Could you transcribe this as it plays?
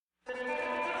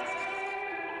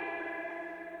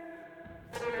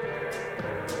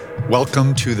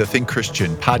Welcome to the Think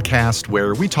Christian podcast,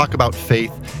 where we talk about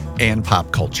faith and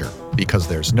pop culture, because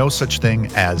there's no such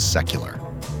thing as secular.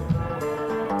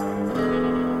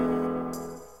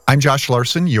 I'm Josh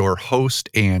Larson, your host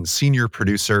and senior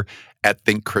producer at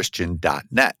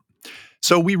thinkchristian.net.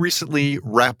 So we recently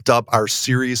wrapped up our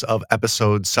series of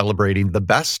episodes celebrating the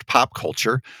best pop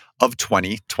culture of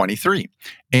 2023.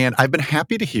 And I've been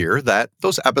happy to hear that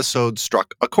those episodes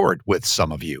struck a chord with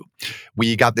some of you.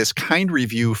 We got this kind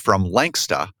review from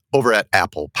Langsta over at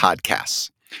Apple Podcasts.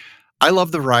 I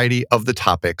love the variety of the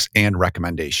topics and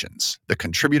recommendations. The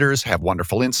contributors have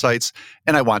wonderful insights,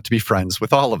 and I want to be friends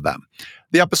with all of them.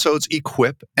 The episodes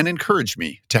equip and encourage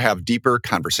me to have deeper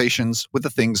conversations with the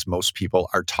things most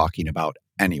people are talking about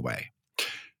anyway.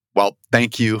 Well,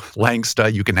 thank you,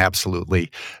 Langsta. You can absolutely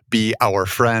be our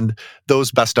friend. Those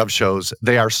best of shows,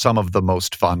 they are some of the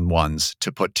most fun ones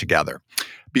to put together.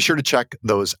 Be sure to check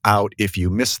those out if you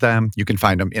miss them. You can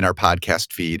find them in our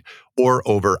podcast feed or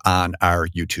over on our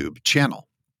YouTube channel.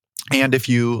 And if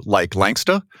you, like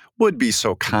Langsta, would be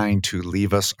so kind to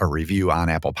leave us a review on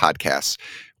Apple Podcasts,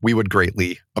 we would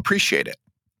greatly appreciate it.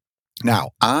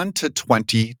 Now, on to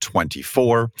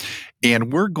 2024,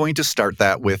 and we're going to start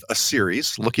that with a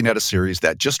series, looking at a series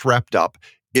that just wrapped up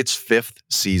its 5th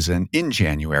season in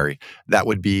January. That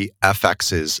would be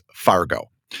FX's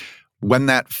Fargo. When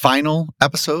that final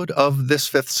episode of this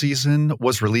 5th season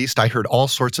was released, I heard all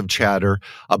sorts of chatter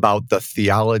about the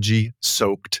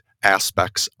theology-soaked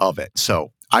aspects of it.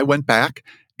 So I went back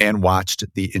and watched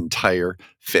the entire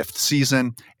 5th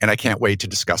season, and I can't wait to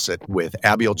discuss it with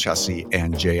Abby Olcese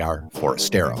and J.R.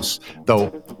 Forasteros.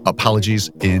 Though,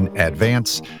 apologies in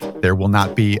advance, there will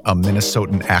not be a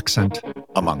Minnesotan accent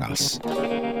among us.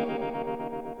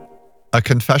 A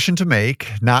confession to make,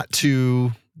 not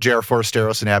to J.R.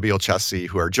 Forasteros and Abby Olcese,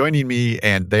 who are joining me,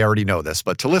 and they already know this,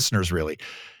 but to listeners, really.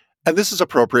 And this is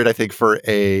appropriate, I think, for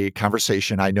a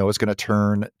conversation I know is going to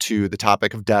turn to the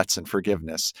topic of debts and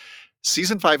forgiveness.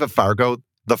 Season 5 of Fargo,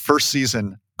 the first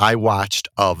season I watched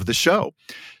of the show.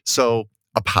 So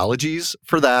apologies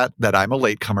for that I'm a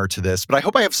latecomer to this, but I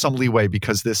hope I have some leeway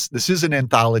because this is an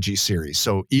anthology series.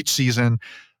 So each season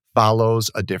follows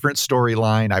a different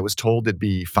storyline. I was told it'd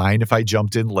be fine if I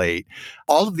jumped in late.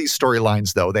 All of these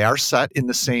storylines, though, they are set in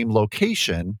the same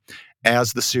location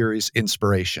as the series'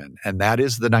 inspiration, and that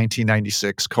is the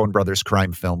 1996 Coen Brothers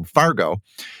crime film Fargo,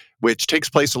 which takes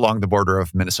place along the border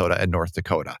of Minnesota and North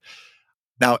Dakota.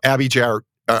 Now, Abby, JR,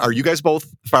 are you guys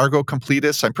both Fargo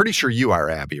completists? I'm pretty sure you are,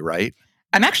 Abby, right?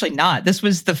 I'm actually not. This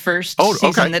was the first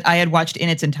season that I had watched in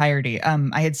its entirety.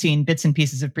 I had seen bits and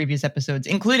pieces of previous episodes,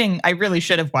 including I really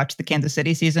should have watched the Kansas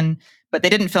City season, but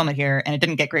they didn't film it here and it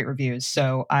didn't get great reviews.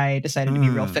 So I decided to be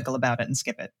real fickle about it and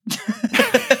skip it.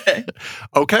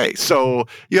 Okay, so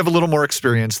you have a little more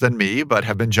experience than me, but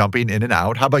have been jumping in and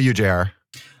out. How about you, JR?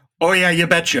 Oh yeah, you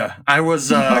betcha. I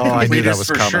was completist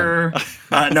for sure.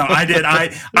 No, I did.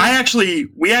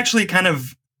 We actually kind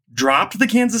of dropped the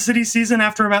Kansas City season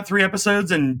after about 3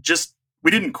 episodes, and we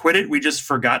didn't quit it. We just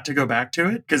forgot to go back to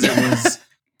it because it was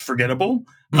forgettable.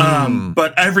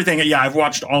 But everything, yeah, I've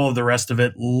watched all of the rest of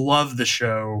it. Love the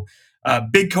show.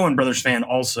 Big Coen Brothers fan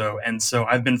also, and so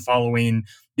I've been following.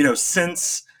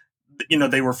 Since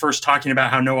they were first talking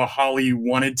about how Noah Hawley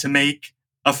wanted to make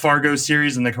a Fargo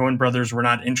series and the Coen brothers were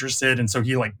not interested. And so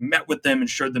he met with them and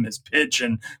showed them his pitch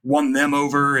and won them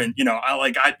over. And,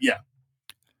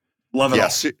 love it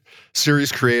all.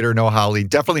 Series creator Noah Hawley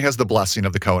definitely has the blessing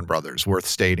of the Coen brothers, worth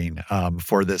stating,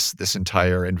 for this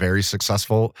entire and very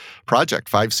successful project,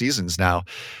 5 seasons now.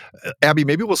 Abby,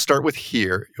 maybe we'll start with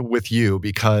you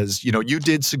because, you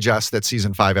did suggest that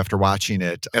season 5, after watching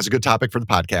it, as a good topic for the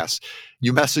podcast,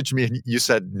 you messaged me and you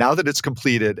said, now that it's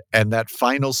completed and that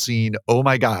final scene, oh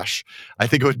my gosh, I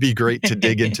think it would be great to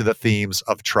dig into the themes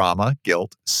of trauma,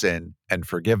 guilt, sin, and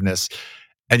forgiveness.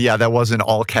 And yeah, that was in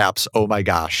all caps, oh my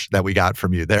gosh, that we got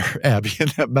from you there, Abby, in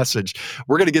that message.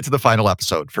 We're going to get to the final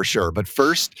episode for sure. But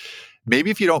first,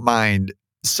 maybe if you don't mind,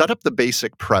 set up the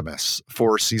basic premise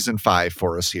for season 5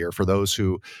 for us here. For those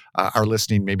who are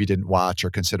listening, maybe didn't watch or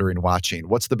considering watching.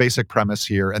 What's the basic premise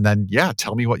here? And then,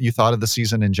 tell me what you thought of the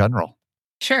season in general.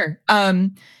 Sure.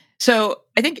 So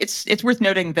I think it's worth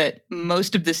noting that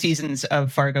most of the seasons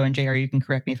of Fargo, and JR, you can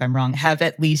correct me if I'm wrong, have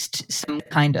at least some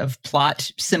kind of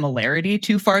plot similarity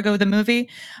to Fargo the movie,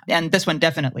 and this one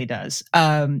definitely does.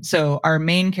 So our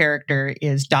main character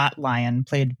is Dot Lyon,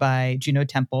 played by Juno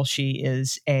Temple. She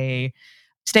is a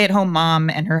stay-at-home mom,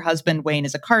 and her husband, Wayne,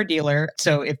 is a car dealer.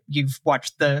 So if you've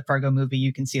watched the Fargo movie,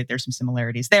 you can see that there's some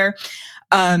similarities there.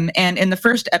 And in the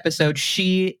first episode,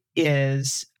 she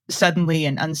is suddenly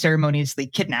and unceremoniously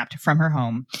kidnapped from her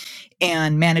home,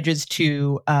 and manages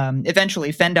to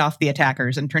eventually fend off the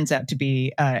attackers, and turns out to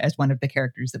be, as one of the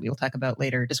characters that we will talk about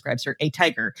later describes her, a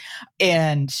tiger,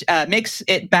 and makes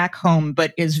it back home,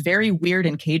 but is very weird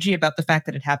and cagey about the fact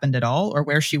that it happened at all, or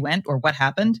where she went, or what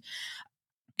happened.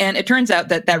 And it turns out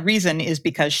that that reason is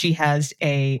because she has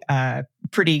a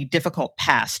pretty difficult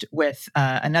past with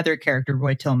another character,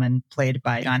 Roy Tillman, played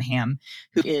by John Hamm,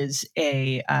 who is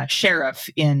a sheriff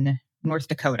in North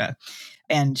Dakota,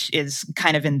 and is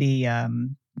kind of in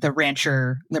the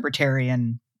rancher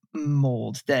libertarian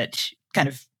mold that kind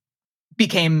of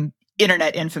became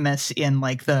internet infamous in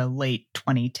like the late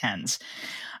 2010s.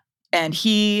 And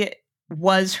he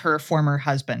was her former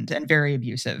husband and very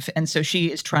abusive. And so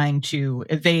she is trying to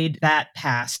evade that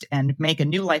past and make a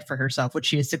new life for herself, which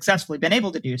she has successfully been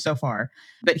able to do so far.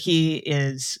 But he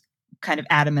is kind of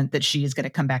adamant that she is going to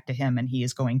come back to him, and he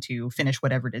is going to finish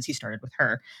whatever it is he started with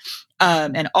her.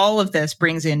 And all of this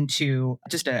brings into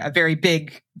just a very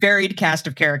big, varied cast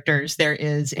of characters. There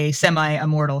is a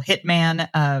semi-immortal hitman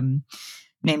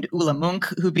named Ula Munk,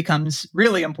 who becomes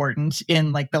really important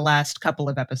in like the last couple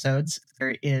of episodes.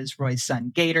 There is Roy's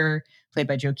son, Gator, played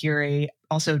by Joe Curie.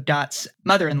 Also Dot's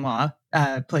mother-in-law,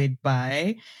 played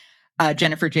by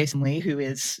Jennifer Jason Leigh, who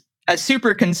is a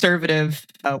super conservative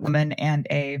woman and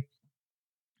a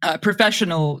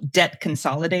professional debt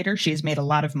consolidator. She's made a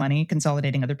lot of money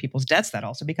consolidating other people's debts. That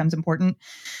also becomes important.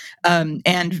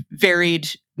 And varied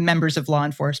members of law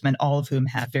enforcement, all of whom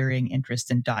have varying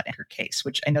interests in Dot and her case,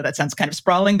 which I know that sounds kind of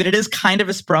sprawling, but it is kind of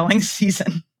a sprawling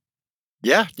season.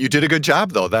 Yeah, you did a good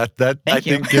job, though. That I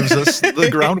think gives us the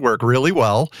groundwork really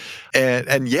well.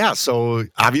 And yeah, so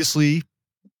obviously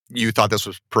you thought this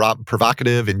was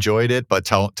provocative, enjoyed it, but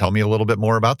tell me a little bit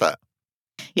more about that.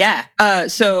 Yeah.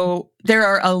 So there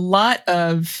are a lot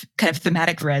of kind of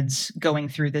thematic threads going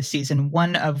through this season,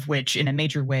 one of which in a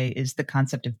major way is the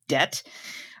concept of debt.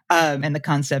 And the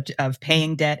concept of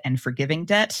paying debt and forgiving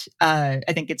debt. I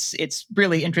think it's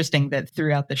really interesting that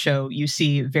throughout the show, you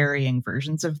see varying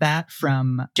versions of that,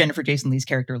 from Jennifer Jason Leigh's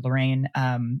character, Lorraine,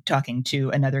 talking to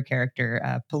another character,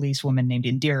 a policewoman named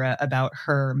Indira, about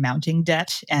her mounting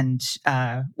debt and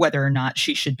whether or not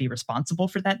she should be responsible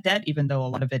for that debt, even though a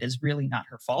lot of it is really not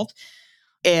her fault.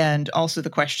 And also the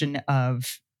question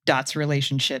of Dot's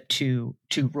relationship to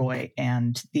Roy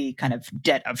and the kind of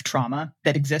debt of trauma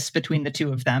that exists between the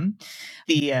two of them,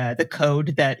 the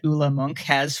code that Ula Munk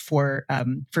has for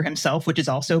himself, which is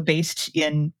also based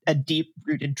in a deep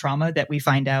rooted trauma that we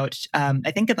find out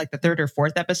I think in like the third or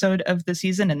fourth episode of the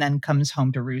season, and then comes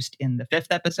home to roost in the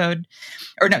fifth episode,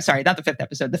 or no, sorry, not the fifth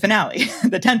episode, the finale,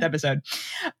 the 10th episode.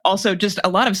 Also, just a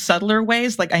lot of subtler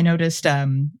ways. Like I noticed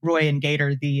Roy and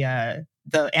Gator, the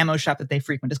ammo shop that they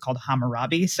frequent is called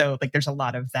Hammurabi. So like there's a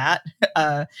lot of that.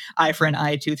 Eye for an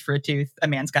eye, tooth for a tooth. A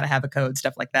man's got to have a code,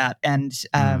 stuff like that. And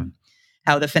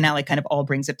how the finale kind of all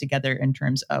brings it together in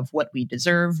terms of what we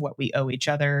deserve, what we owe each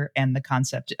other, and the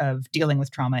concept of dealing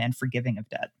with trauma and forgiving of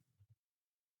debt.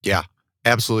 Yeah,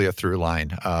 absolutely a through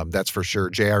line. That's for sure.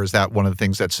 JR, is that one of the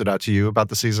things that stood out to you about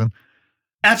the season?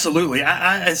 Absolutely.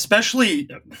 I especially...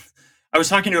 I was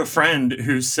talking to a friend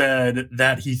who said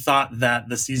that he thought that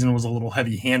the season was a little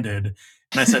heavy-handed,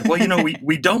 and I said, "Well,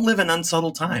 we don't live in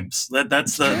unsubtle times.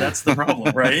 That's the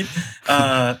problem, right?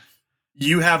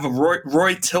 You have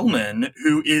Roy Tillman,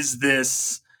 who is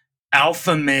this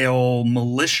alpha male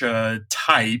militia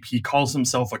type. He calls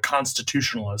himself a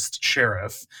constitutionalist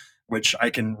sheriff, which I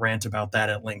can rant about that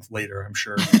at length later, I'm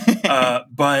sure.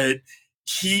 But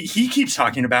he keeps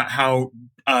talking about how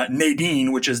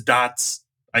Nadine, which is Dot's,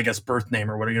 I guess, birth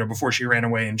name or whatever, before she ran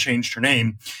away and changed her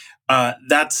name.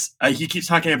 He keeps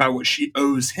talking about what she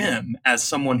owes him as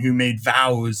someone who made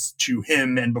vows to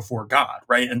him and before God,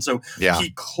 right? And so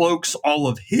he cloaks all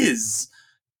of his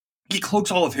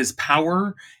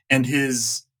power and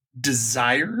his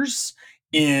desires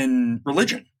in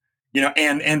religion,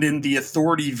 and in the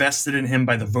authority vested in him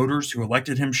by the voters who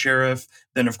elected him sheriff,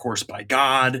 then of course by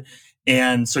God.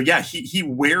 And so, he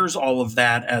wears all of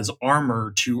that as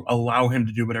armor to allow him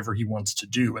to do whatever he wants to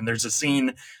do. And there's a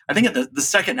scene, I think at the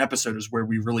second episode is where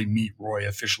we really meet Roy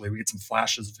officially. We get some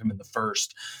flashes of him in the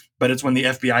first, but it's when the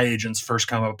FBI agents first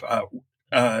come up,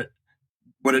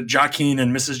 Joaquin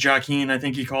and Mrs. Joaquin, I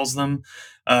think he calls them,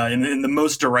 in the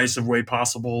most derisive way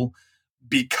possible,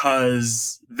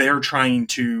 because they're trying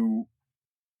to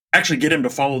actually get him to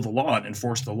follow the law and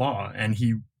enforce the law. And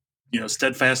he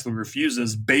steadfastly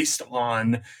refuses based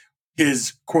on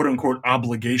his quote unquote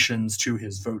obligations to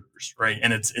his voters. Right.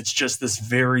 And it's just this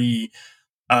very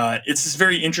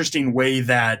interesting way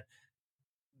that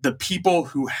the people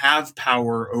who have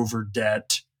power over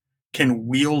debt can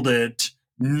wield it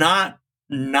not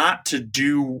to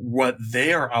do what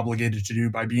they are obligated to do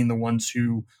by being the ones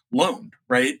who loaned,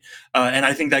 right? And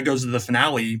I think that goes to the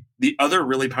finale. The other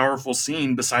really powerful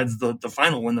scene, besides the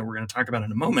final one that we're going to talk about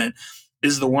in a moment,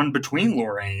 is the one between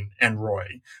Lorraine and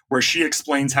Roy, where she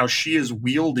explains how she is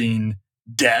wielding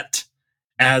debt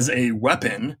as a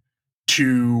weapon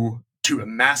to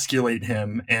emasculate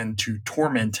him and to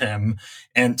torment him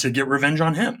and to get revenge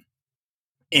on him.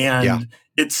 And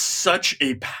it's such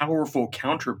a powerful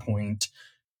counterpoint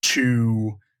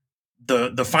to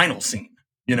the final scene,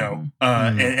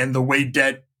 and the way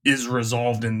debt is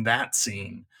resolved in that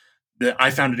scene, that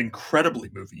I found it incredibly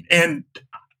moving. And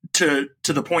to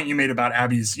the point you made about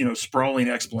Abby's, sprawling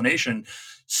explanation,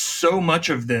 so much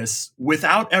of this,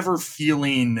 without ever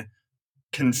feeling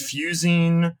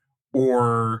confusing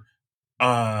or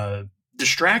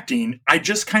distracting, I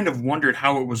just kind of wondered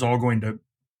how it was all going to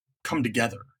come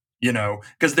together,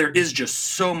 because there is just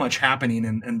so much happening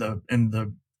in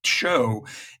the show.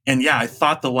 And I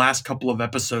thought the last couple of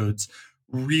episodes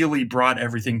really brought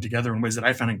everything together in ways that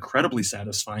I found incredibly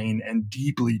satisfying and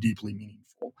deeply, deeply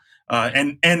meaningful.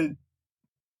 And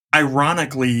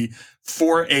ironically,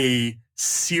 for a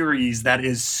series that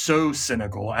is so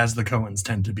cynical as the Coens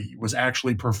tend to be, was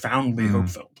actually profoundly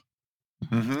hope-filled.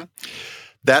 Mm-hmm.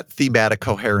 That thematic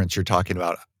coherence you're talking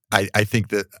about, I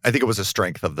think it was a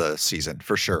strength of the season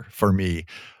for sure for me.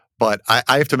 But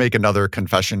I have to make another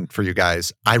confession for you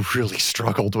guys. I really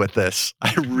struggled with this.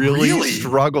 I really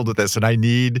struggled with this, and I'm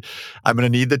going to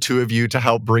need the two of you to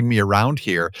help bring me around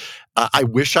here. I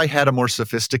wish I had a more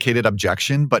sophisticated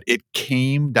objection, but it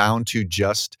came down to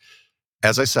just,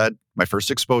 as I said, my first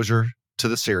exposure to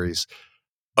the series,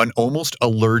 an almost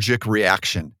allergic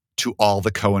reaction to all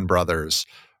the Coen brothers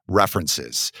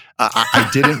references. I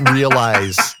didn't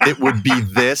realize it would be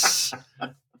this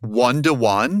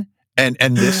one-to-one and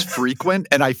this frequent.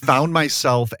 And I found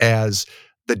myself as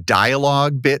the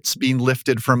dialogue bits being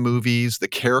lifted from movies, the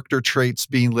character traits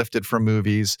being lifted from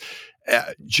movies.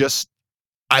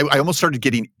 I almost started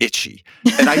getting itchy,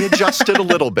 and I adjusted a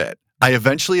little bit. I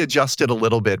eventually adjusted a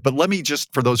little bit, but let me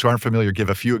just, for those who aren't familiar, give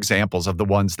a few examples of the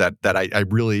ones that I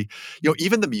really,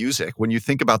 even the music, when you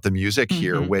think about the music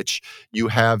here, which you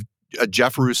have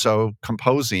Jeff Russo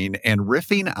composing and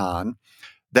riffing on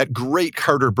that great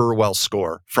Carter Burwell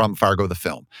score from Fargo the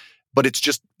film. But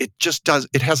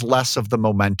it has less of the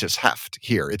momentous heft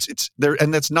here. It's there,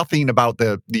 and that's nothing about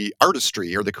the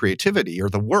artistry or the creativity or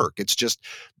the work. It's just,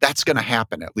 that's going to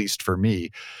happen, at least for me.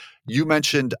 You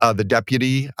mentioned the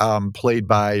deputy played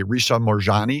by Risha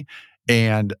Morjani,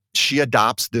 and she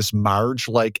adopts this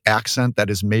Marge-like accent that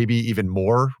is maybe even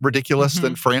more ridiculous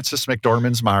than Frances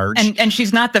McDormand's Marge. And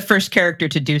she's not the first character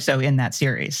to do so in that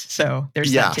series. So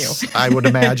there's that too. I would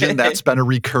imagine that's been a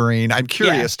recurring. I'm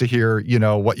curious to hear,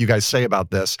 what you guys say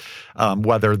about this,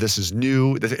 whether this is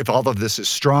new, if all of this is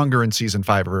stronger in season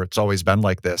 5 or it's always been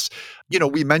like this.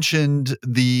 We mentioned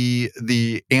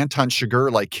the Anton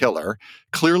Chigurh-like killer,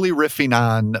 clearly riffing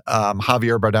on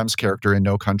Javier Bardem's character in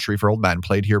No Country for Old Men,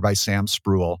 played here by Sam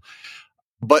Spruill.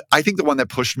 But I think the one that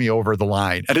pushed me over the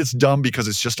line, and it's dumb because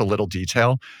it's just a little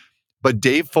detail, but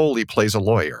Dave Foley plays a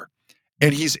lawyer,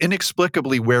 and he's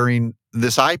inexplicably wearing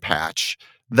this eye patch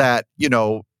that,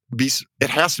 it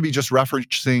has to be just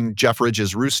referencing Jeff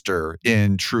Ridge's rooster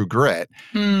in True Grit.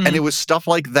 And it was stuff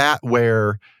like that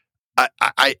where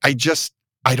I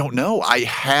don't know. I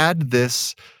had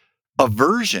this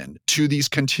aversion to these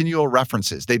continual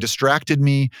references. They distracted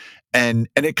me, and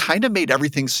it kind of made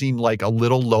everything seem like a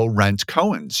little low rent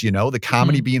Coens, the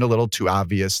comedy being a little too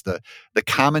obvious, the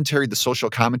commentary, the social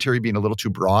commentary being a little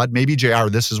too broad. Maybe JR,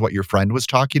 this is what your friend was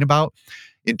talking about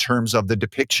in terms of the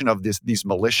depiction of these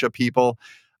militia people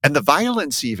and the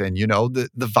violence, even, the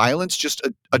violence just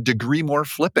a degree more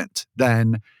flippant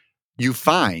than you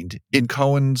find in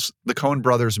the Coen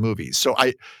brothers movies. So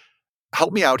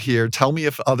help me out here. Tell me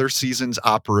if other seasons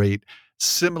operate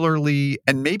similarly.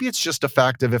 And maybe it's just a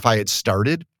fact of, if I had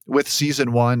started with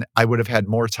season 1, I would have had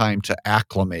more time to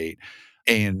acclimate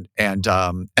and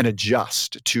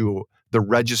adjust to the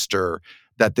register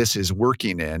that this is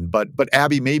working in. But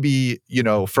Abby, maybe,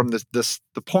 from the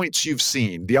points you've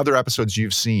seen, the other episodes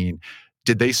you've seen,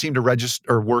 did they seem to register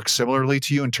or work similarly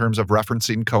to you in terms of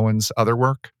referencing Coen's other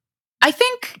work? I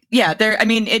think,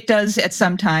 it does at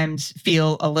sometimes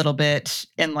feel a little bit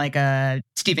in like a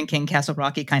Stephen King, Castle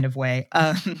Rocky kind of way,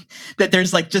 that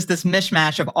there's like just this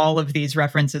mishmash of all of these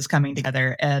references coming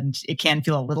together, and it can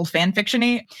feel a little fan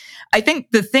fiction-y. I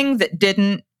think the thing that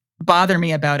didn't bother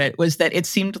me about it was that it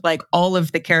seemed like all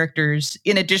of the characters,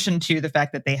 in addition to the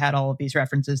fact that they had all of these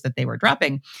references that they were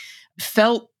dropping,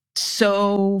 felt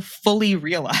so fully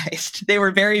realized. They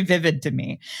were very vivid to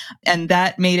me. And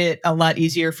that made it a lot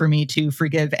easier for me to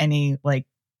forgive any like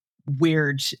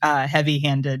weird,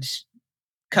 heavy-handed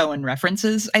Cohen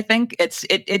references. I think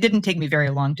it didn't take me very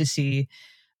long to see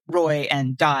Roy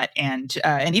and Dot and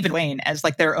even Wayne as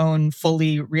like their own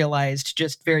fully realized,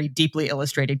 just very deeply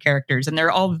illustrated characters. And there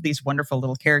are all of these wonderful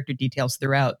little character details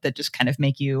throughout that just kind of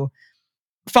make you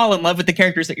fall in love with the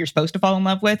characters that you're supposed to fall in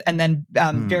love with, and then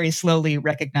very slowly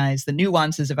recognize the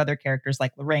nuances of other characters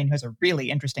like Lorraine, who has a really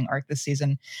interesting arc this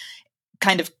season,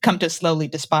 kind of come to slowly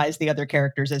despise the other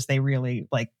characters as they really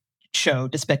like show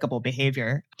despicable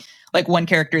behavior. Like one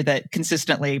character that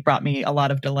consistently brought me a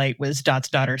lot of delight was Dot's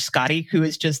daughter, Scotty, who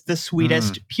is just the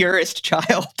sweetest, purest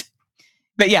child.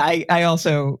 But yeah, I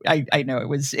also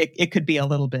know it could be a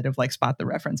little bit of like spot the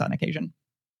reference on occasion.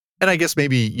 And I guess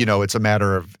maybe, it's a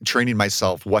matter of training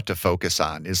myself what to focus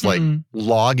on is like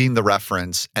logging the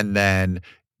reference and then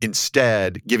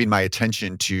instead giving my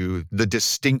attention to the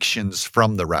distinctions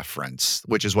from the reference,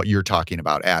 which is what you're talking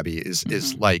about, Abby,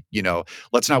 is like,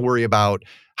 let's not worry about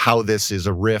how this is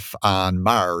a riff on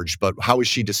Marge, but how is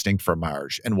she distinct from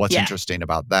Marge and what's interesting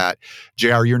about that?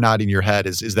 JR, you're nodding your head.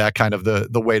 Is that kind of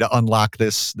the way to unlock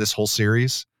this whole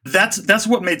series? That's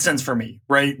what made sense for me,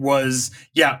 right?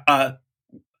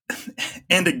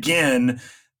 And again,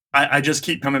 I just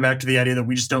keep coming back to the idea that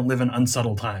we just don't live in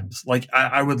unsubtle times. Like,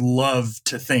 I would love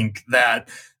to think that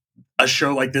a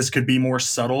show like this could be more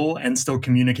subtle and still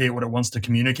communicate what it wants to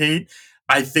communicate.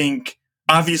 I think,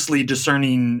 obviously,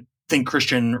 discerning Think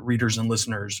Christian readers and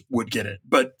listeners would get it,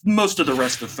 but most of the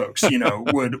rest of folks,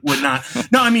 would not.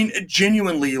 No, I mean,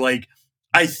 genuinely, like,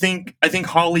 I think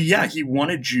Hawley, he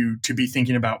wanted you to be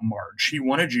thinking about Marge. He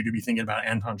wanted you to be thinking about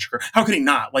Anton Chigurh. How could he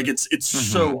not? Like, it's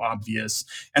so obvious.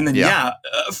 And then,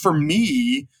 for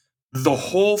me, the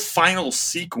whole final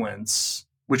sequence,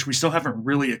 which we still haven't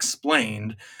really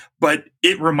explained, but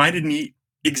it reminded me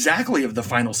exactly of the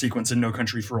final sequence in No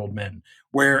Country for Old Men,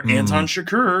 where Anton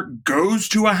Chigurh goes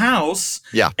to a house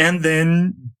and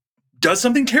then does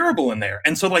something terrible in there.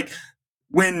 And so, like,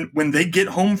 when they get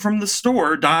home from the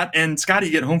store, Dot and Scotty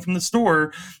get home from the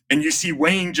store, and you see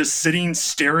Wayne just sitting,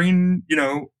 staring,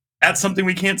 at something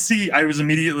we can't see, I was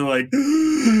immediately like,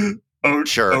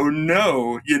 oh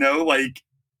no, like.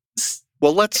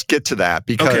 Well, let's get to that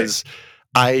because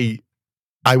I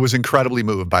was incredibly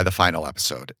moved by the final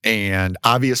episode, and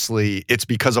obviously it's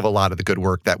because of a lot of the good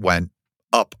work that went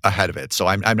up ahead of it. So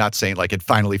I'm not saying like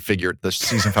the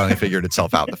season finally figured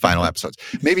itself out, the final episodes.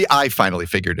 Maybe I finally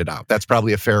figured it out. That's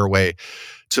probably a fair way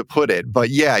to put it. But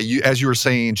yeah, as you were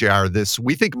saying, JR,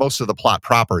 we think most of the plot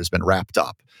proper has been wrapped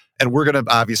up. And we're going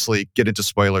to obviously get into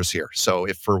spoilers here. So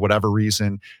if for whatever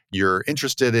reason you're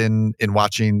interested in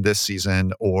watching this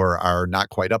season or are not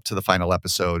quite up to the final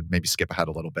episode, maybe skip ahead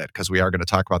a little bit because we are going to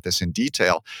talk about this in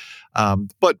detail.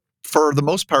 But for the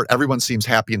most part, everyone seems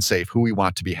happy and safe, who we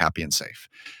want to be happy and safe.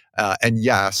 And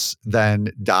yes,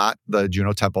 then Dot, the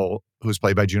Juno Temple, who's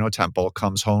played by Juno Temple,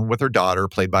 comes home with her daughter,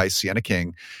 played by Sienna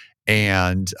King,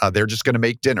 and they're just going to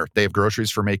make dinner. They have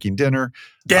groceries for making dinner.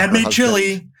 Dad made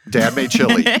chili,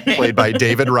 played by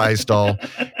David Rysdale.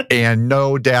 And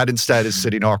no, Dad instead is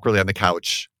sitting awkwardly on the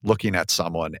couch looking at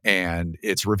someone, and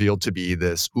it's revealed to be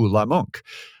this Ulla Monk,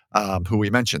 who we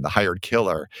mentioned, the hired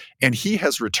killer. And he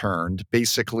has returned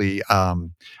basically,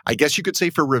 I guess you could say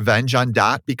for revenge on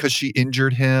Dot because she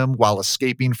injured him while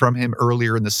escaping from him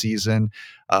earlier in the season.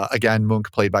 Again,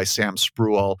 Monk played by Sam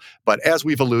Spruill. But as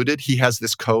we've alluded, he has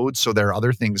this code, so there are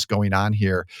other things going on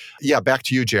here. Yeah, back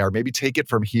to you, JR. Maybe take it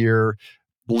from here.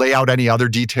 Lay out any other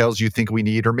details you think we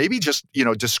need, or maybe just,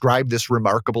 describe this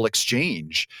remarkable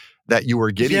exchange that you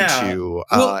were getting to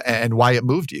and why it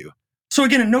moved you. So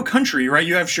again, in No Country, right,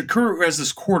 you have Chigurh who has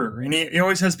this quarter, and he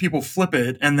always has people flip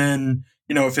it, and then,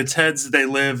 if it's heads, they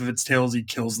live, if it's tails, he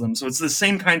kills them. So it's the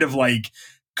same kind of, like,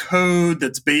 code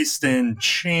that's based in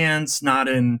chance, not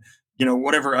in,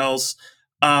 whatever else.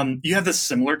 You have this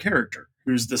similar character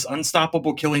who's this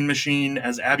unstoppable killing machine,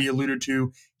 as Abby alluded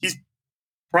to. He's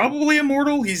probably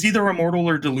immortal. He's either immortal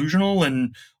or delusional,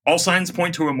 and all signs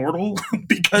point to immortal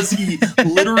because he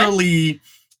literally...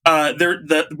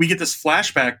 we get this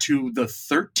flashback to the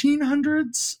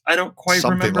 1300s. I don't quite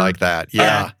remember. Something like that.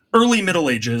 Yeah. Early Middle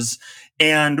Ages.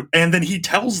 And then he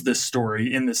tells this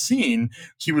story in the scene.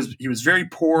 He was very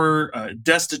poor,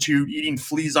 destitute, eating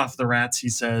fleas off the rats, he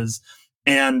says.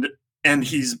 And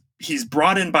he's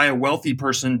brought in by a wealthy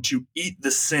person to eat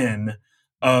the sin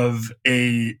of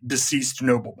a deceased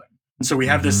nobleman. And so we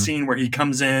have this scene where he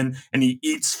comes in and he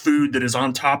eats food that is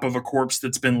on top of a corpse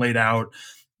that's been laid out.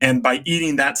 And by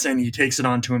eating that sin, he takes it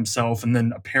onto himself. And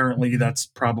then apparently that's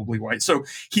probably why. So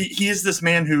he is this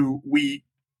man who we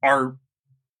are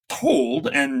told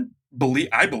and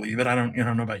I believe it. I don't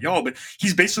know about y'all, but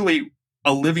he's basically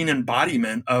a living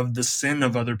embodiment of the sin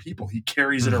of other people. He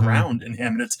carries it around in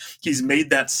him, and he's made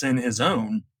that sin his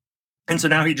own. And so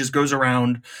now he just goes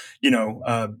around,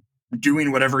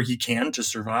 doing whatever he can to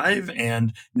survive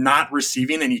and not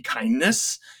receiving any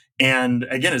kindness. And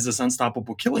again, is this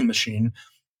unstoppable killing machine.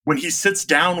 When he sits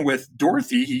down with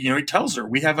Dorothy, he tells her,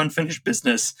 "We have unfinished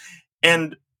business."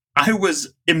 And I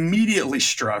was immediately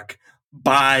struck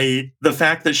by the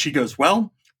fact that she goes,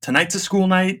 "Well, tonight's a school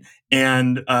night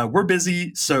and we're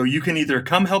busy, so you can either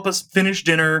come help us finish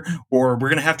dinner or we're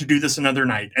going to have to do this another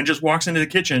night," and just walks into the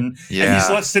kitchen and he's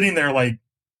left sitting there like,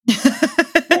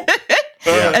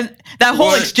 and that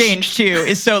whole exchange too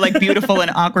is so like beautiful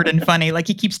and awkward and funny. Like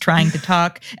he keeps trying to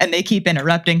talk and they keep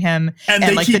interrupting him,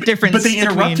 and like the difference. But they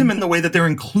interrupt him in the way that they're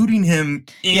including him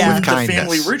in the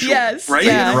family ritual, right?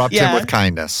 They interrupt him with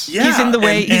kindness. Yeah, he's in the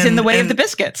way. He's in the way of the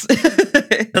biscuits.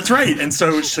 That's right. And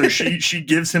so she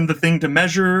gives him the thing to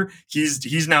measure.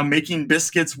 He's now making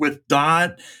biscuits with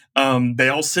Dot. They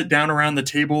all sit down around the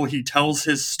table. He tells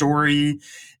his story.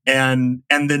 And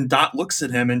then Dot looks at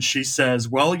him and she says,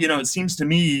 "Well, it seems to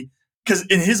me," because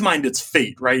in his mind it's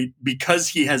fate, right? Because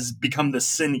he has become the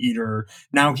sin eater,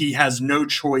 now he has no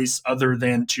choice other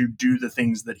than to do the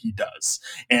things that he does.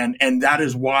 And that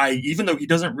is why, even though he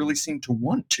doesn't really seem to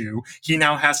want to, he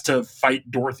now has to fight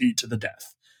Dorothy to the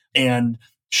death. And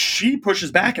she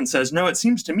pushes back and says, "No, it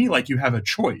seems to me like you have a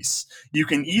choice. You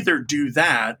can either do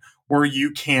that or you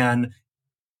can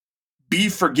be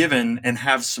forgiven and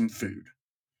have some food."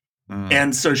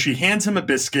 And so she hands him a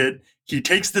biscuit. He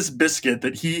takes this biscuit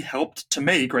that he helped to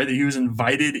make, right? That he was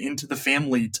invited into the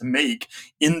family to make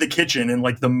in the kitchen in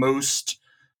like the most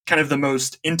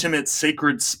intimate,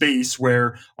 sacred space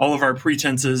where all of our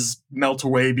pretenses melt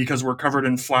away because we're covered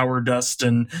in flour dust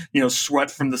and, sweat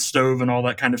from the stove and all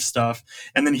that kind of stuff.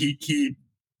 And then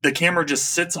the camera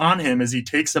just sits on him as he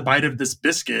takes a bite of this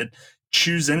biscuit,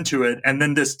 chews into it, and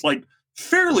then this like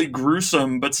fairly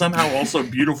gruesome but somehow also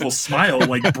beautiful smile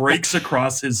like breaks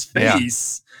across his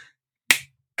face.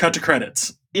 Cut to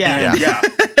credits.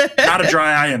 Not a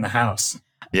dry eye in the house.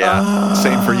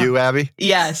 Same for you, Abby.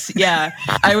 Yes,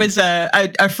 I was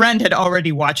a friend had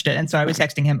already watched it, and so I was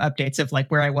texting him updates of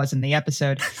like where I was in the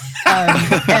episode,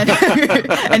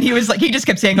 and he was like, he just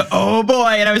kept saying, "Oh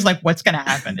boy," and I was like, "What's gonna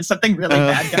happen? Is something really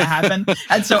bad gonna happen?"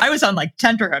 And so I was on like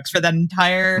tenterhooks for that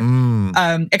entire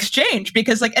exchange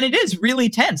because like, and it is really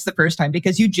tense the first time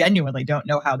because you genuinely don't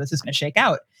know how this is gonna shake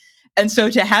out, and so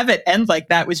to have it end like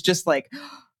that was just like,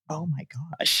 oh my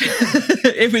gosh,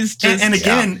 it was just and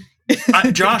again.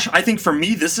 Josh, I think for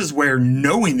me, this is where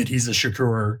knowing that he's a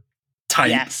Shakur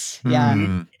type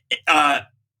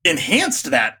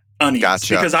enhanced that unease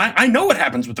because I know what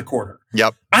happens with the quarter.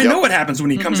 I know what happens when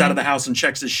he comes out of the house and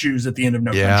checks his shoes at the end of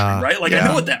No Country, right? Like I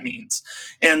know what that means.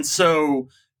 And so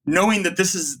knowing that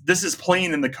this is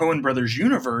playing in the Coen brothers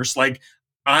universe, like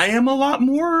I am a lot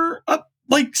more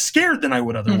like scared than I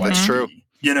would otherwise. That's true.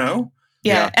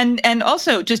 Yeah. And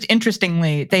also just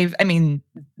interestingly,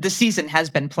 the season has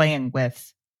been playing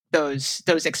with those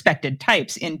expected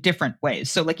types in different ways.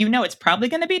 So like, it's probably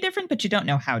going to be different, but you don't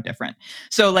know how different.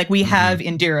 So like we have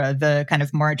Indira, the kind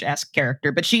of Marge-esque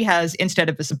character, but she has, instead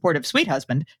of a supportive sweet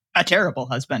husband, a terrible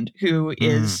husband who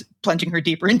is plunging her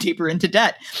deeper and deeper into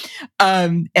debt.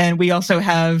 And we also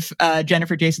have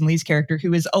Jennifer Jason Leigh's character,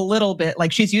 who is a little bit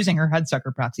like, she's using her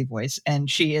Hudsucker proxy voice, and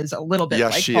she is a little bit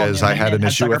like she Paul is. Newman I had an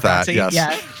issue with Proxy. that. Yes.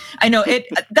 Yeah, I know it.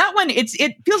 That one, it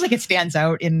feels like it stands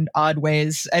out in odd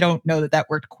ways. I don't know that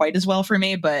worked quite as well for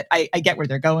me, but I get where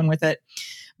they're going with it.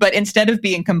 But instead of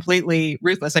being completely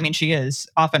ruthless, she is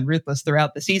often ruthless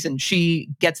throughout the season. She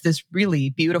gets this really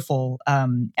beautiful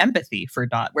empathy for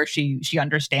Dot, where she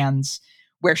understands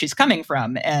where she's coming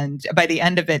from. And by the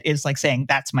end of it is like saying,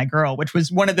 "That's my girl," which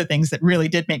was one of the things that really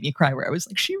did make me cry, where I was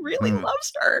like, she really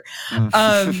loves her.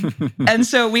 And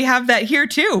so we have that here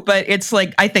too. But it's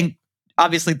like, I think,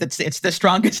 obviously, it's the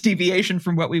strongest deviation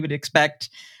from what we would expect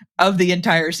of the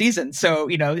entire season. So,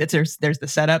 there's the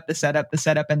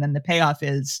setup, and then the payoff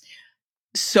is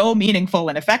so meaningful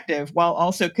and effective while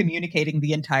also communicating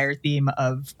the entire theme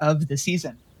of the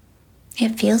season.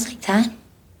 It feels like that.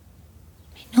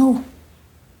 I know.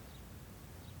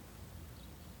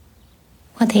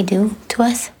 What they do to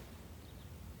us.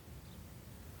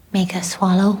 Make us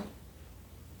swallow.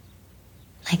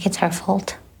 Like it's our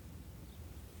fault.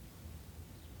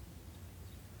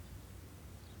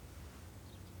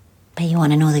 But you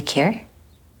want to know the cure?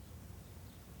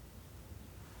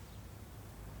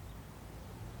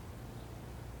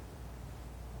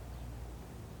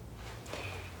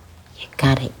 You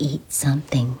gotta eat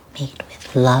something made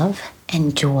with love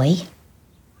and joy.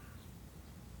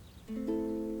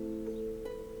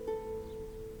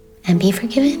 And be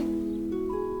forgiven.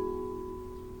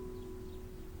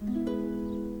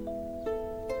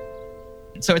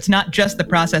 So it's not just the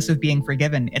process of being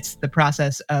forgiven, it's the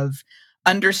process of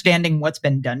understanding what's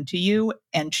been done to you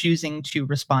and choosing to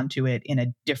respond to it in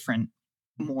a different,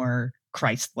 more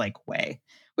Christ-like way,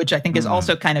 which I think is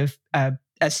also kind of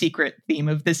a secret theme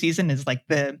of the season, is like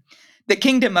the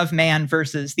kingdom of man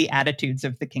versus the attitudes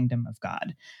of the kingdom of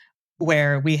God,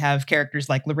 where we have characters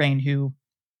like Lorraine who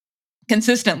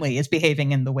consistently is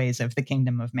behaving in the ways of the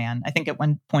kingdom of man. I think at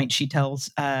one point she tells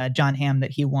John Hamm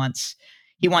that he wants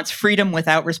freedom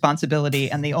without responsibility,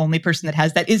 and the only person that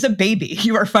has that is a baby.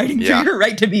 You are fighting for your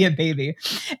right to be a baby,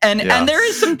 and there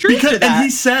is some truth to that.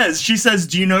 And she says,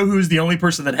 "Do you know who's the only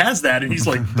person that has that?" And he's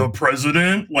like, "The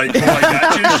president." Like, oh, I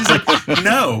got you. She's like,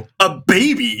 "No, a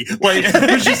baby." Like,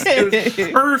 it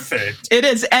was perfect. It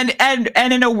is, and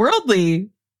in a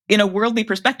worldly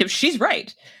perspective, she's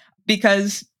right,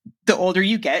 because the older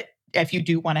you get, if you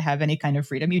do want to have any kind of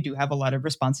freedom, you do have a lot of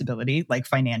responsibility, like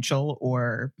financial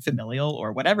or familial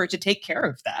or whatever, to take care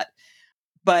of that.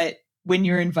 But when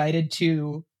you're invited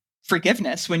to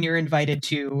forgiveness, when you're invited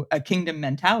to a kingdom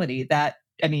mentality,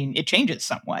 it changes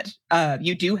somewhat.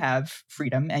 You do have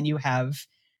freedom, and you have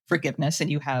forgiveness,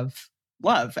 and you have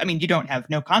love. I mean, you don't have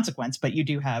no consequence, but you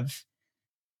do have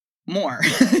more.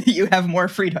 You have more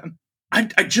freedom.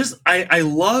 I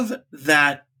love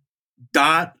that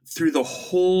Dot, through the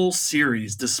whole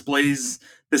series, displays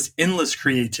this endless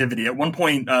creativity. At one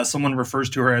point, someone refers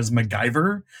to her as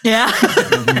MacGyver. Yeah.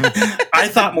 I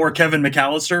thought more Kevin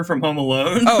McAllister from Home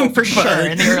Alone. Oh, for sure.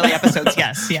 In the early episodes,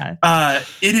 yes. Yeah.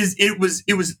 It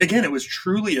was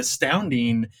truly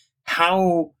astounding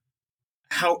how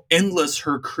endless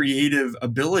her creative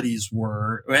abilities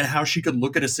were, and how she could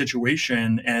look at a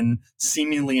situation and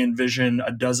seemingly envision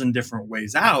a dozen different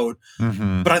ways out.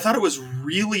 Mm-hmm. But I thought it was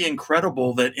really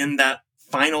incredible that in that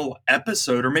final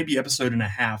episode, or maybe episode and a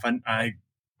half, I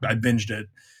binged it,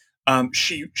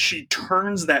 she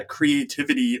turns that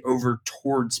creativity over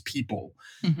towards people.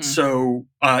 Mm-hmm. So,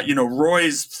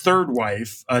 Roy's third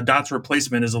wife, Dot's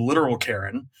replacement, is a literal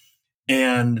Karen.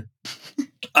 And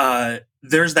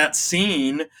there's that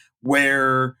scene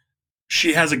where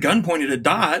she has a gun pointed at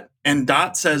Dot, and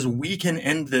Dot says, "We can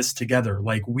end this together.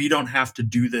 Like, we don't have to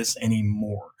do this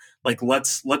anymore. Like,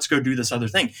 let's go do this other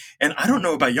thing." And I don't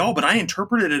know about y'all, but I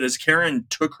interpreted it as Karen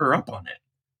took her up on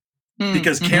it,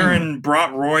 because Karen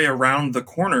brought Roy around the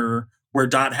corner where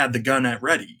Dot had the gun at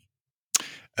ready.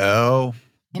 Oh,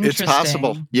 it's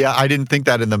possible. Yeah, I didn't think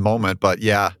that in the moment, but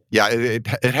yeah, it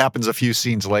happens a few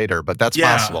scenes later, but that's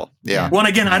possible. Yeah. Well, and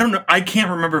again, I don't know. I can't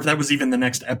remember if that was even the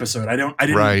next episode. I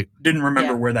didn't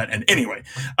remember where that ended. Anyway,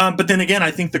 but then again,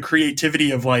 I think the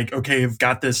creativity of like, okay, I've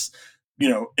got this,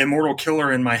 immortal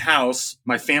killer in my house.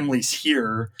 My family's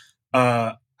here.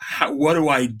 What do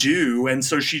I do? And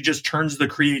so she just turns the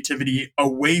creativity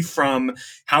away from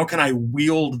how can I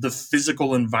wield the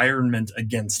physical environment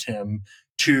against him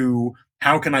to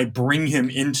how can I bring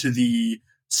him into the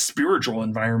spiritual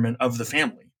environment of the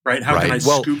family, right? How can I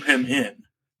scoop him in?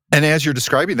 And as you're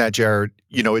describing that, Jared,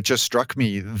 it just struck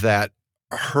me that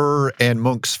her and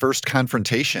Monk's first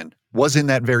confrontation was in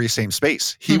that very same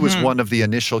space. He was one of the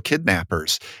initial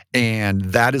kidnappers, and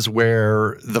that is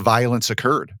where the violence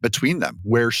occurred between them,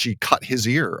 where she cut his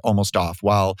ear almost off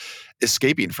while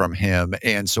escaping from him.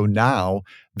 And so now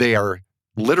they are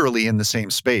literally in the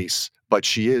same space, but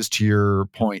she is, to your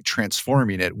point,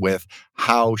 transforming it with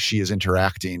how she is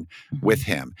interacting with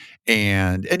him.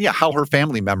 And how her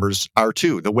family members are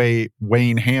too. The way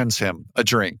Wayne hands him a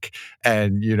drink.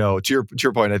 And, to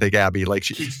your point, I think, Abby, like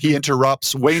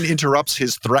Wayne interrupts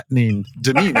his threatening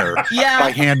demeanor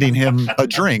by handing him a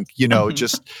drink,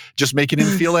 just making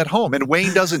him feel at home. And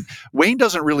Wayne doesn't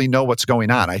really know what's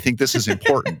going on. I think this is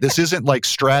important. This isn't like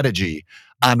strategy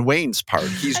on Wayne's part.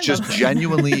 He's just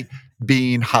genuinely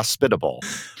being hospitable.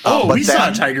 We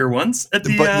saw a tiger once at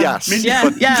the. But yes,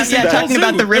 talking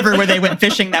about the river where they went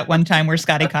fishing that one time where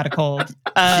Scotty caught a cold.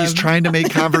 He's trying to make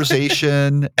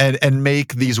conversation and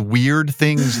make these weird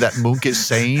things that Mook is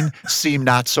saying seem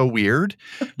not so weird,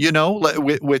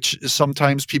 which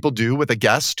sometimes people do with a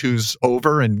guest who's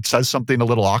over and says something a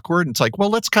little awkward. And it's like, well,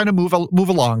 let's kind of move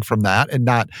along from that and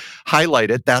not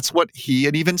highlight it. That's what he,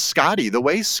 and even Scotty, the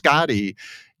way Scotty,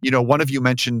 one of you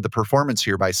mentioned the performance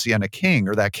here by Sienna King,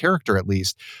 or that character at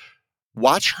least.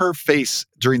 Watch her face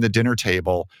during the dinner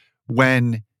table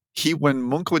when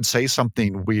Mook would say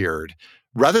something weird.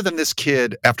 Rather than this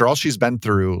kid, after all she's been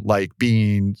through, like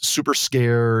being super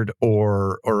scared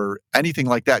or anything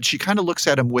like that, she kind of looks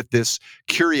at him with this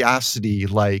curiosity,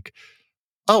 like,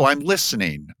 oh, I'm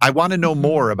listening. I want to know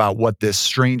more about what this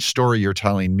strange story you're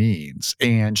telling means.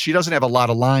 And she doesn't have a lot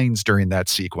of lines during that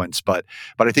sequence, but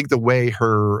I think the way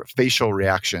her facial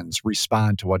reactions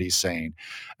respond to what he's saying,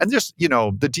 and just,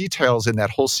 the details in that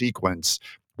whole sequence,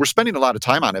 we're spending a lot of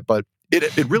time on it, but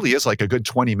it really is like a good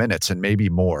 20 minutes and maybe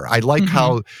more. I like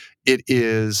how it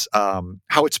is,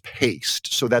 how it's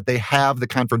paced so that they have the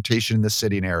confrontation in the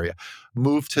sitting area,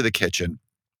 move to the kitchen,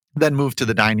 then move to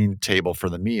the dining table for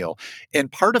the meal.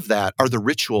 And part of that are the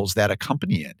rituals that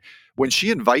accompany it. When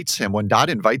Dot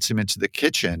invites him into the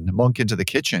kitchen, Monk into the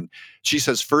kitchen, she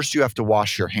says, first you have to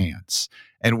wash your hands.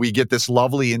 And we get this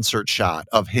lovely insert shot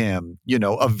of him,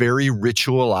 a very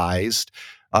ritualized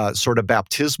sort of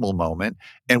baptismal moment.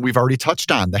 And we've already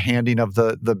touched on the handing of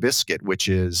the biscuit, which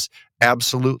is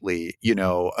absolutely,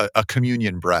 a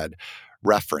communion bread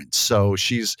reference. So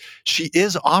she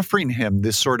is offering him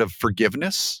this sort of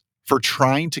forgiveness for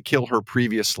trying to kill her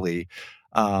previously.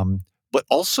 But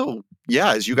also,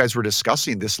 yeah, as you guys were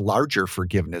discussing, this larger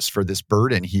forgiveness for this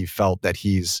burden he felt that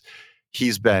he's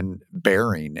been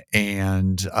bearing.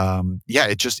 And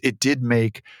it did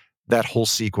make that whole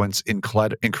sequence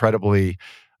incredibly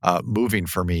moving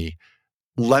for me.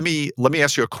 Let me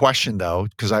ask you a question though,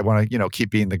 because I want to, keep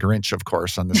being the Grinch, of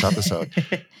course, on this episode.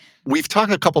 We've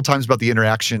talked a couple times about the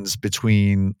interactions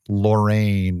between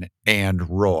Lorraine and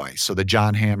Roy, so the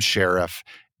John Hamm sheriff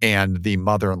and the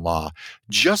mother-in-law.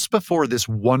 Just before this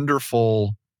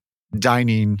wonderful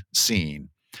dining scene,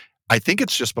 I think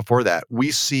it's just before that, we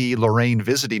see Lorraine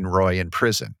visiting Roy in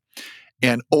prison,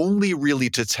 and only really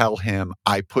to tell him,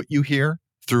 I put you here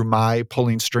through my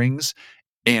pulling strings,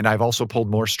 and I've also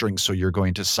pulled more strings, so you're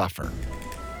going to suffer.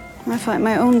 I fight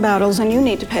my own battles, and you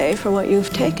need to pay for what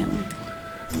you've taken.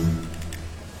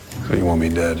 So you want me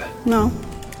dead? No.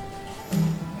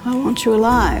 I want you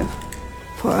alive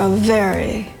for a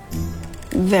very,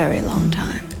 very long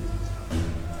time.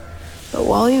 But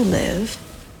while you live,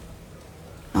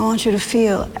 I want you to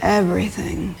feel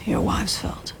everything your wives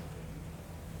felt.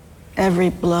 Every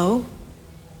blow,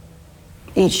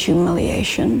 each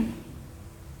humiliation,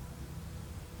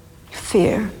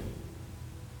 fear.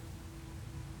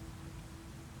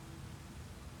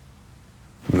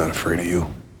 I'm not afraid of you.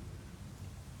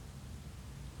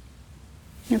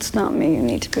 It's not me you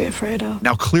need to be afraid of.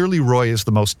 Now, clearly Roy is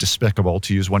the most despicable,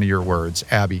 to use one of your words,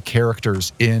 Abby,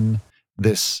 characters in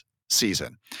this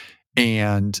season.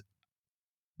 And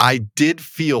I did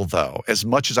feel, though, as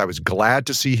much as I was glad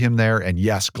to see him there, and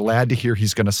yes, glad to hear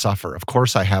he's going to suffer. Of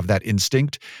course, I have that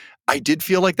instinct. I did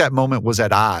feel like that moment was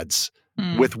at odds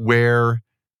with where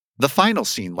the final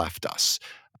scene left us.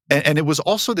 And it was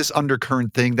also this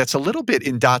undercurrent thing that's a little bit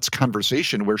in Dot's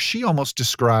conversation where she almost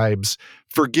describes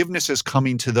forgiveness as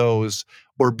coming to those,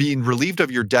 or being relieved of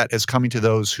your debt as coming to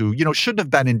those who, shouldn't have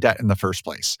been in debt in the first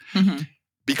place.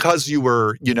 Because you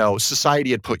were,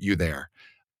 society had put you there.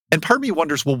 And part of me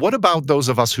wonders, well, what about those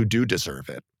of us who do deserve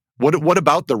it? What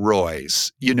about the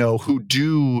Roys, who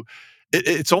do?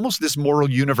 It's almost this moral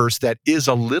universe that is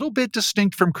a little bit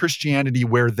distinct from Christianity,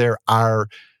 where there are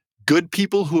good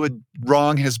people who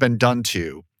wrong has been done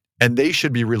to, and they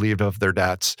should be relieved of their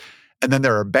debts. And then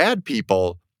there are bad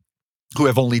people who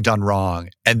have only done wrong,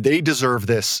 and they deserve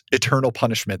this eternal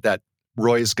punishment that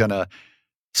Roy's going to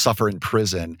suffer in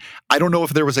prison. I don't know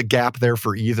if there was a gap there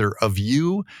for either of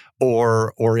you,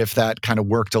 or if that kind of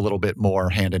worked a little bit more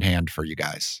hand in hand for you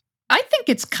guys. I think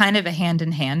it's kind of a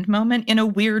hand-in-hand moment in a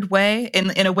weird way,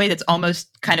 in a way that's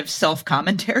almost kind of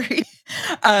self-commentary,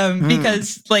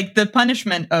 because like the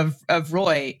punishment of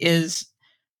Roy is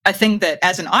a thing that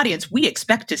as an audience we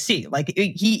expect to see. Like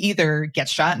he either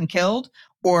gets shot and killed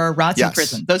or rots in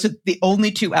prison. Those are the only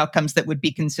two outcomes that would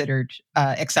be considered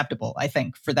acceptable, I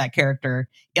think, for that character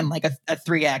in like a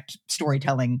 3-act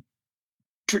storytelling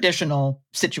traditional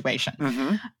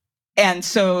situation. And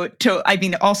so,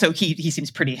 also he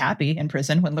seems pretty happy in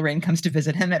prison when Lorraine comes to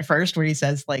visit him at first, where he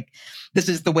says, like, this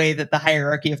is the way that the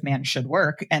hierarchy of man should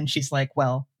work. And she's like,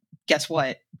 well, guess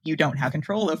what? You don't have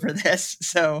control over this.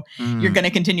 So you're going to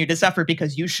continue to suffer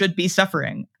because you should be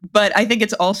suffering. But I think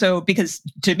it's also because,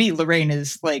 to me, Lorraine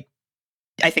is like,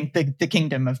 I think the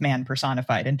kingdom of man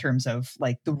personified in terms of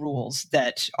like the rules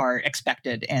that are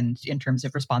expected, and in terms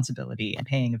of responsibility and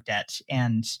paying of debt,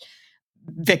 and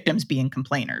victims being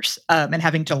complainers, and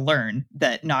having to learn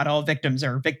that not all victims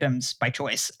are victims by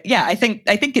choice. Yeah, I think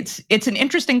it's an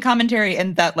interesting commentary,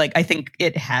 and that like I think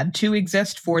it had to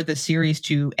exist for the series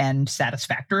to end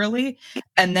satisfactorily.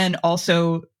 And then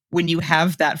also when you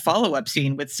have that follow-up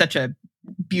scene with such a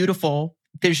beautiful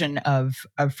vision of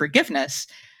forgiveness,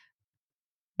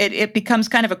 it becomes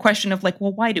kind of a question of like,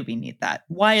 well, why do we need that?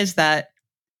 Why is that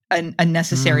a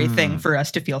necessary thing for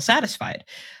us to feel satisfied.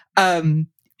 And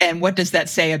what does that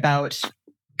say about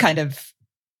kind of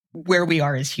where we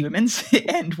are as humans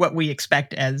and what we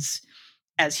expect as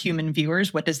human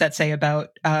viewers? What does that say about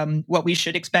what we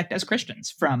should expect as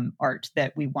Christians from art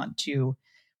that we want to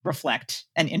reflect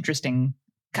an interesting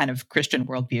kind of Christian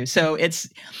worldview? So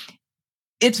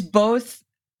it's both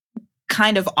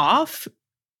kind of off,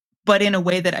 but in a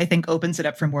way that I think opens it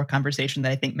up for more conversation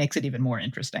that I think makes it even more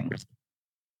interesting.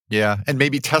 Yeah, and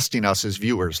maybe testing us as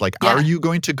viewers. Like, are you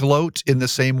going to gloat in the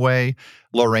same way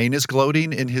Lorraine is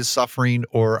gloating in his suffering,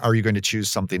 or are you going to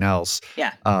choose something else?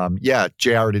 Yeah.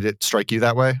 JR, did it strike you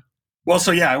that way? Well,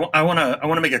 so yeah, I want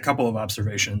to make a couple of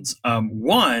observations.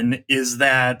 One is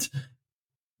that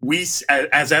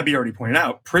as Abby already pointed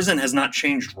out, prison has not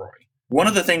changed Roy. One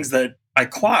of the things that I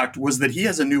clocked was that he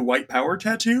has a new white power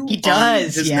tattoo. He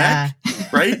does, on his neck,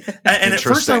 right? And at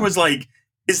first I was like,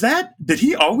 did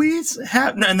he always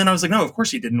have? And then I was like, no, of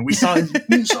course he didn't. We saw his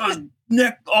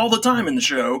neck all the time in the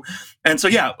show. And so,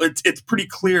 yeah, it's pretty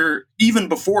clear, even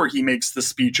before he makes the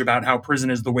speech about how prison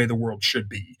is the way the world should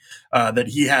be, that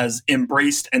he has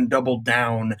embraced and doubled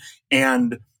down,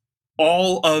 and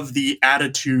all of the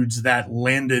attitudes that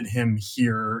landed him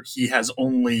here, he has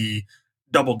only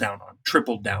doubled down on,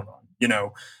 tripled down on,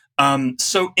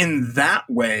 so in that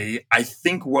way, I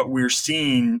think what we're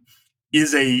seeing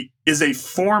is a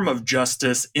form of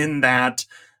justice, in that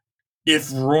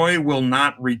if Roy will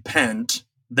not repent,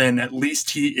 then at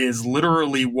least he is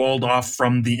literally walled off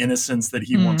from the innocence that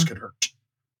he once could hurt,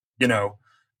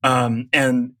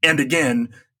 and again,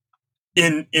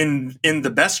 in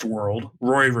the best world,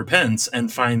 Roy repents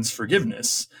and finds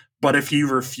forgiveness. But if he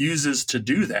refuses to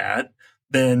do that,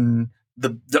 then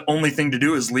the only thing to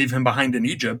do is leave him behind in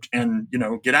Egypt and,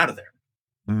 get out of there.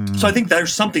 So I think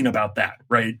there's something about that,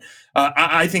 right?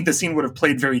 I think the scene would have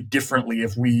played very differently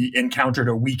if we encountered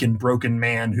a weak and broken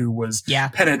man who was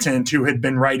penitent, who had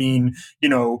been writing,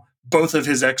 both of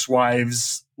his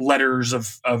ex-wives letters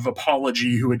of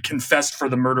apology, who had confessed for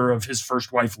the murder of his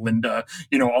first wife, Linda,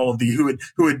 all of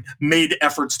who had made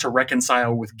efforts to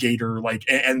reconcile with Gator,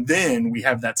 and then we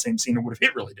have that same scene. It would have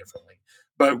hit really differently.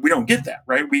 But we don't get that,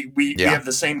 right? We have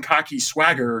the same cocky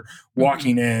swagger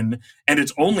walking in, and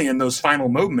it's only in those final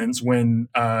moments when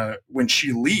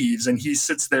she leaves and he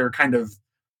sits there kind of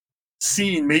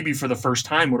seeing maybe for the first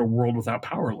time what a world without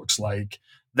power looks like,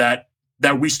 that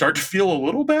we start to feel a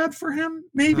little bad for him,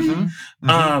 maybe.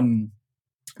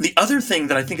 The other thing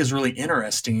that I think is really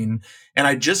interesting, and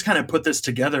I just kind of put this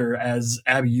together as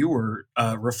Abby, you were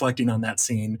reflecting on that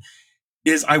scene,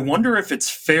 is I wonder if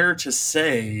it's fair to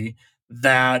say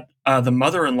that the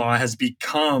mother-in-law has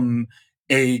become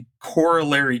a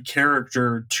corollary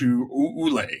character to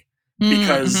Ule,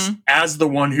 because as the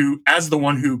one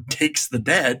who takes the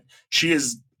debt, she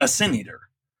is a sin eater,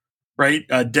 right?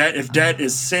 If debt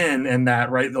is sin, and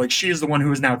that, right, like, she is the one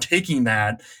who is now taking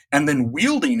that and then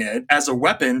wielding it as a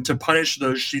weapon to punish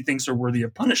those she thinks are worthy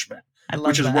of punishment,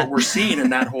 which is what we're seeing in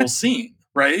that whole scene,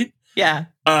 right? Yeah.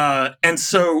 And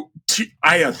so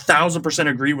I 1,000%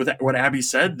 agree with what Abby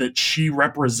said, that she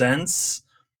represents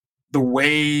the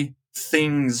way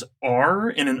things are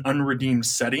in an unredeemed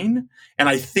setting. And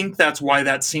I think that's why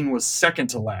that scene was second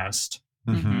to last.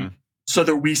 So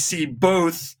that we see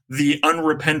both the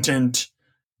unrepentant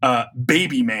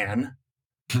baby man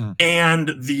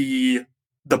and the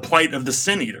plight of the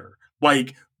sin eater.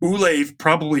 Like, Ule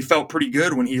probably felt pretty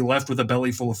good when he left with a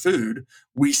belly full of food.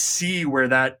 We see where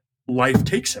that life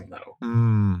takes him, though.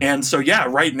 And so, yeah,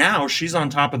 right now she's on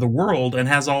top of the world and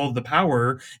has all of the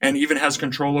power, and even has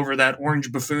control over that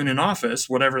orange buffoon in office,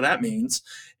 whatever that means.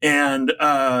 And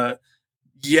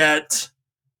yet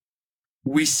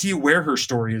we see where her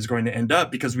story is going to end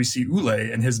up, because we see Ule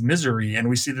and his misery, and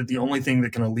we see that the only thing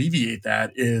that can alleviate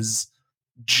that is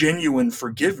genuine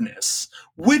forgiveness,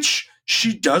 which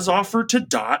she does offer to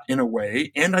Dot in a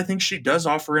way, and I think she does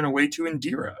offer in a way to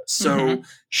Indira. So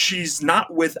she's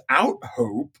not without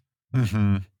hope,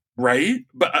 right?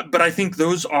 But I think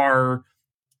those are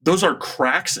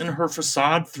cracks in her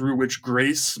facade through which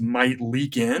grace might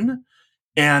leak in,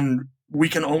 and we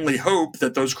can only hope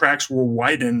that those cracks will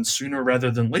widen sooner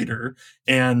rather than later,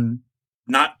 and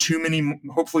not too many,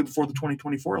 hopefully before the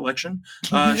 2024 election,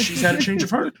 she's had a change of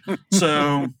heart.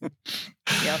 So,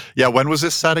 yeah. When was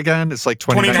this set again? It's like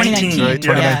 2019, right?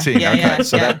 2019. Yeah, okay.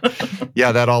 So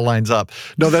that all lines up.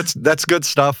 No, that's good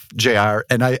stuff, JR.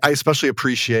 And I especially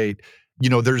appreciate,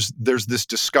 there's this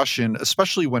discussion,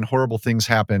 especially when horrible things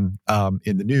happen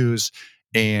in the news,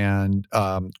 and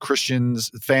Christian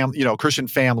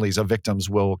families of victims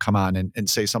will come on and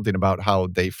say something about how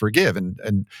they forgive,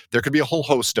 and there could be a whole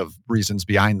host of reasons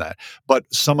behind that. But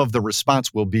some of the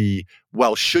response will be,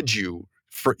 well, should you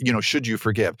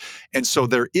forgive? And so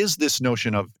there is this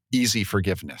notion of easy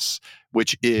forgiveness,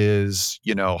 which is,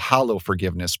 hollow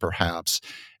forgiveness, perhaps.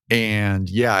 And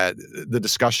yeah, the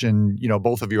discussion,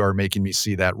 both of you are making me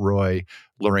see that Roy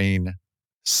Lorraine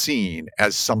scene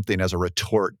as something, as a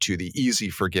retort to the easy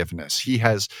forgiveness.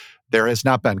 There has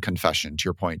not been confession, to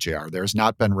your point, JR. There has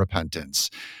not been repentance.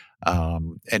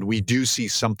 And we do see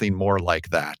something more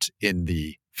like that in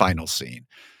the final scene.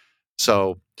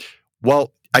 So,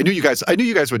 well, I knew you guys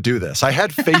would do this. I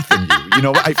had faith in you.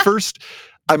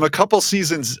 I'm a couple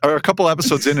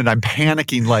episodes in and I'm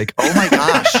panicking like, oh my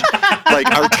gosh,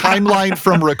 like our timeline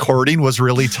from recording was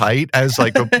really tight as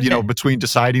between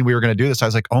deciding we were going to do this. I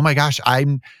was like, oh my gosh,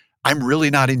 I'm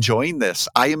really not enjoying this.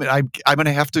 I'm going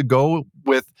to have to go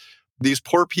with these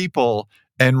poor people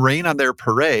and rain on their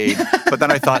parade. But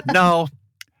then I thought, no,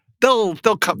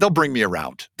 they'll bring me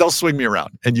around. They'll swing me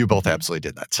around. And you both absolutely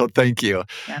did that. So thank you.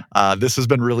 Yeah. This has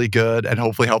been really good and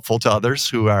hopefully helpful to others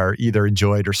who are either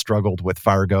enjoyed or struggled with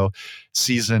Fargo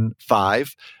season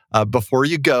 5. Before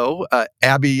you go,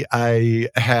 Abby, I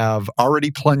have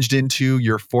already plunged into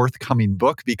your forthcoming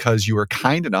book because you were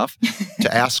kind enough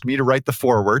to ask me to write the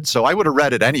foreword. So I would have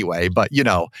read it anyway, but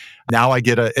now I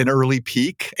get an early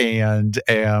peek and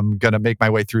am going to make my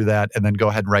way through that and then go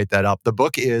ahead and write that up. The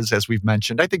book is, as we've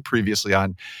mentioned, I think previously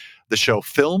on the show,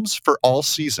 Films for All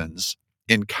Seasons,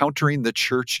 Encountering the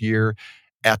Church Year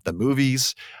at the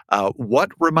Movies.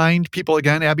 What, remind people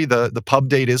again, Abby, the pub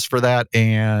date is for that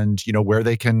and, where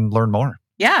they can learn more?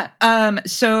 Yeah.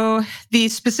 So the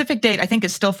specific date I think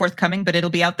is still forthcoming, but it'll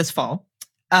be out this fall.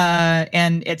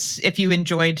 And if you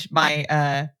enjoyed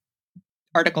my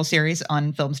article series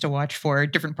on films to watch for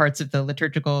different parts of the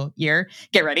liturgical year,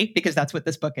 get ready because that's what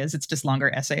this book is. It's just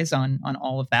longer essays on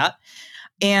all of that.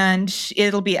 And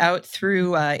it'll be out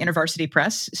through InterVarsity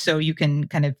Press, so you can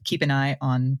kind of keep an eye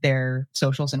on their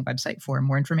socials and website for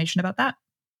more information about that.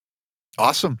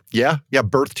 Awesome. Yeah.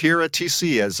 Birthed here at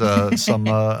TC as some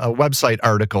website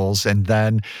articles, and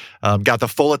then got the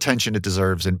full attention it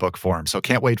deserves in book form. So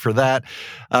can't wait for that.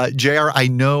 JR, I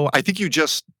think you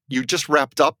just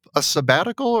wrapped up a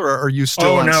sabbatical, or are you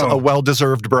still on a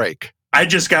well-deserved break? I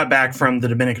just got back from the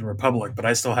Dominican Republic, but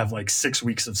I still have like 6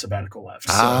 weeks of sabbatical left.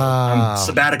 So I'm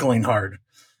sabbaticaling hard.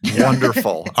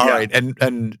 Wonderful. All right.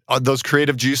 And those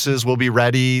creative juices will be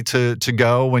ready to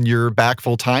go when you're back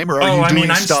full time, or are you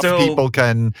doing stuff people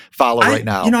can follow right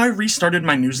now? I restarted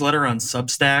my newsletter on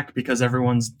Substack because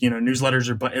everyone's,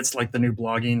 newsletters but it's like the new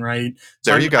blogging, right?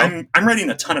 So there you go. I'm writing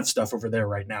a ton of stuff over there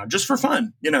right now just for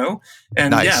fun, and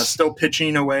nice. Still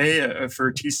pitching away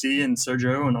for TC and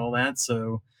Sojo and all that.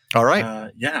 So, all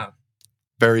right.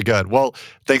 Very good. Well,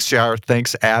 thanks, JR.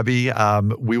 Thanks, Abby.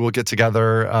 We will get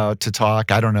together to talk,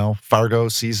 I don't know, Fargo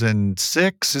season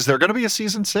 6. Is there going to be a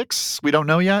season 6? We don't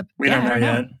know yet? We don't know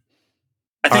yet.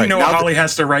 I think Noah Hawley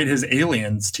has to write his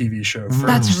Aliens TV show first.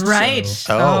 That's right.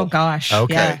 So. Oh, gosh.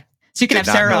 Okay. Yeah. So you can have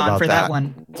Sarah on for that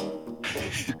one.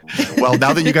 Well,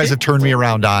 now that you guys have turned me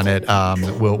around on it,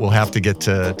 we'll have to get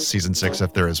to season 6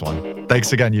 if there is one.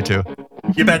 Thanks again, you two.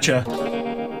 You betcha.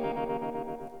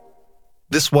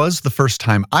 This was the first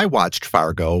time I watched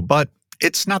Fargo, but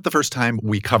it's not the first time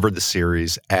we covered the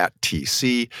series at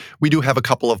TC. We do have a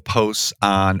couple of posts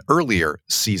on earlier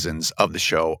seasons of the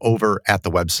show over at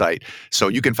the website, so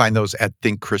you can find those at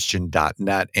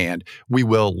thinkchristian.net, and we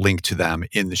will link to them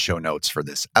in the show notes for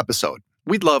this episode.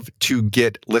 We'd love to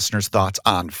get listeners' thoughts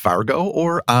on Fargo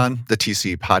or on the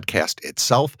TC podcast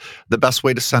itself. The best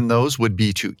way to send those would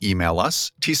be to email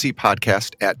us,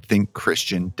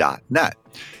 tcpodcast@thinkchristian.net.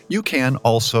 You can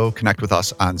also connect with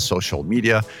us on social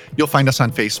media. You'll find us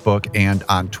on Facebook and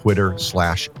on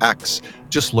Twitter/X.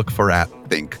 Just look for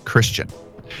 @ThinkChristian.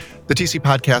 The TC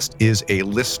Podcast is a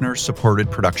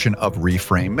listener-supported production of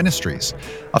Reframe Ministries,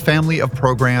 a family of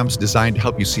programs designed to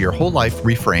help you see your whole life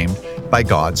reframed by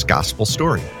God's gospel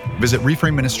story. Visit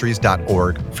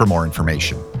reframeministries.org for more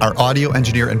information. Our audio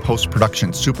engineer and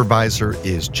post-production supervisor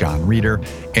is John Reeder,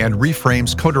 and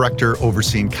Reframe's co-director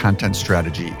overseeing content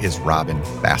strategy is Robin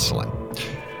Basselin.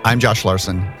 I'm Josh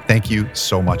Larson. Thank you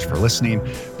so much for listening.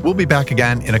 We'll be back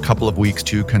again in a couple of weeks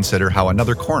to consider how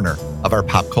another corner of our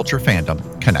pop culture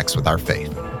fandom connects with our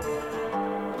faith.